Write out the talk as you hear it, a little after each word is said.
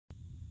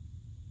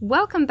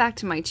Welcome back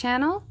to my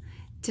channel.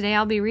 Today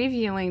I'll be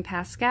reviewing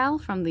Pascal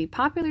from the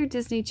popular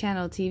Disney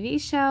Channel TV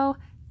show,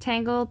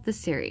 Tangled the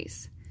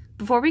Series.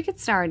 Before we get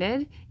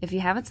started, if you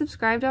haven't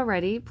subscribed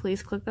already,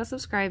 please click the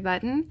subscribe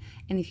button,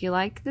 and if you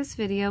like this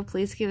video,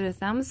 please give it a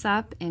thumbs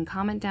up and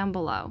comment down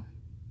below.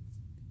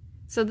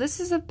 So this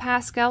is a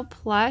Pascal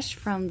plush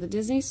from the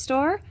Disney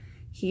store.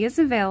 He is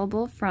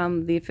available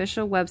from the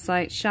official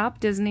website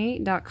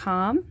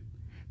shopdisney.com.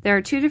 There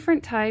are two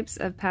different types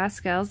of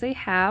Pascals they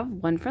have,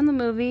 one from the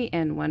movie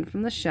and one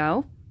from the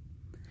show.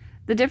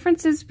 The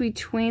differences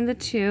between the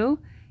two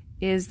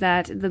is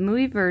that the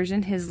movie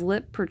version, his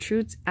lip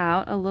protrudes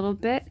out a little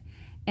bit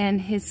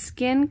and his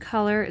skin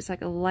color is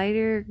like a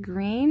lighter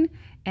green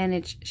and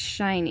it's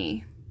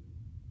shiny.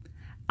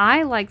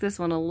 I like this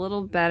one a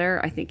little better.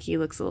 I think he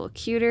looks a little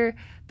cuter,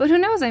 but who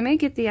knows, I may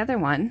get the other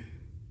one.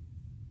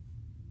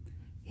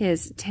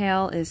 His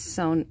tail is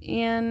sewn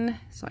in,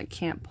 so I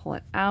can't pull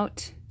it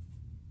out.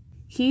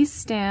 He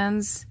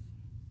stands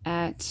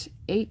at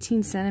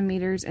 18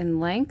 centimeters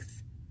in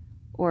length,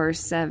 or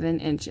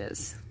 7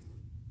 inches.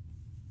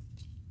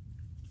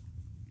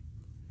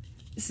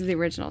 This is the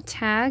original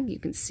tag. You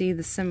can see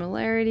the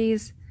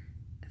similarities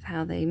of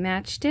how they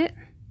matched it.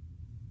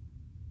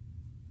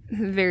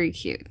 Very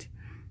cute.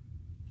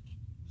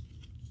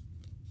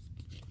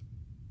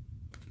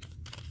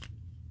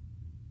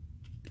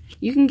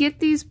 You can get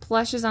these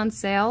plushes on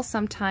sale.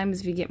 Sometimes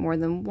if you get more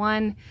than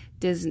one,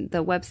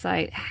 the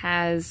website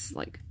has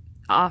like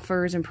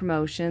offers and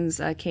promotions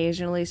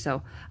occasionally,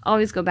 so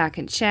always go back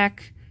and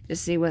check to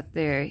see what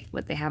they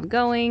have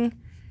going.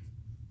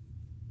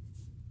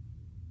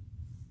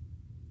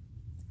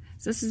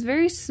 So this is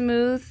very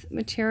smooth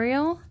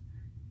material.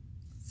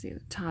 Let's see the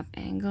top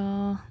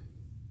angle.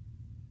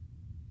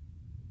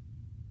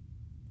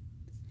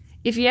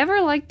 If you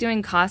ever like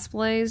doing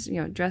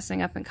cosplays,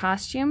 dressing up in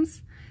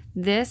costumes,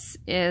 this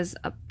is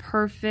a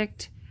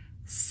perfect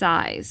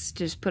size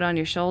to just put on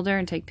your shoulder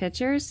and take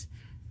pictures.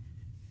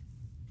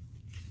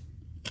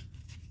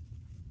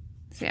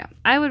 So yeah,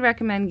 I would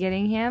recommend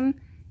getting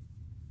him.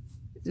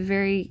 It's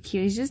very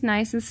cute. He's just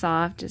nice and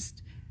soft,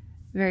 just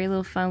very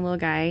little fun little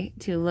guy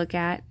to look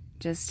at,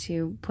 just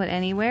to put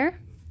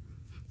anywhere.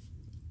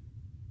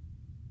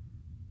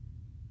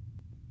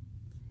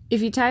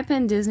 If you type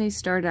in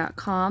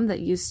disneystore.com, that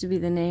used to be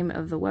the name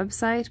of the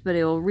website, but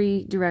it will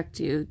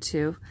redirect you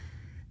to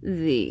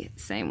the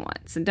same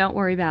one, so don't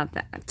worry about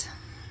that.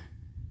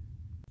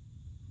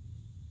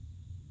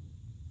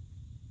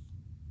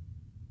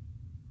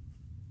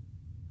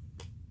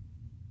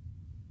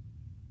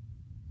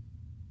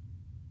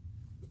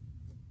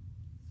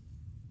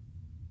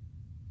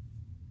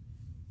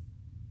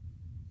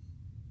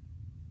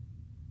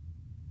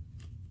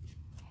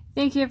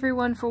 Thank you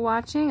everyone for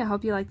watching. I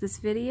hope you liked this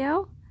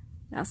video.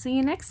 I'll see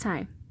you next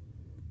time.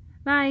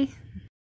 Bye.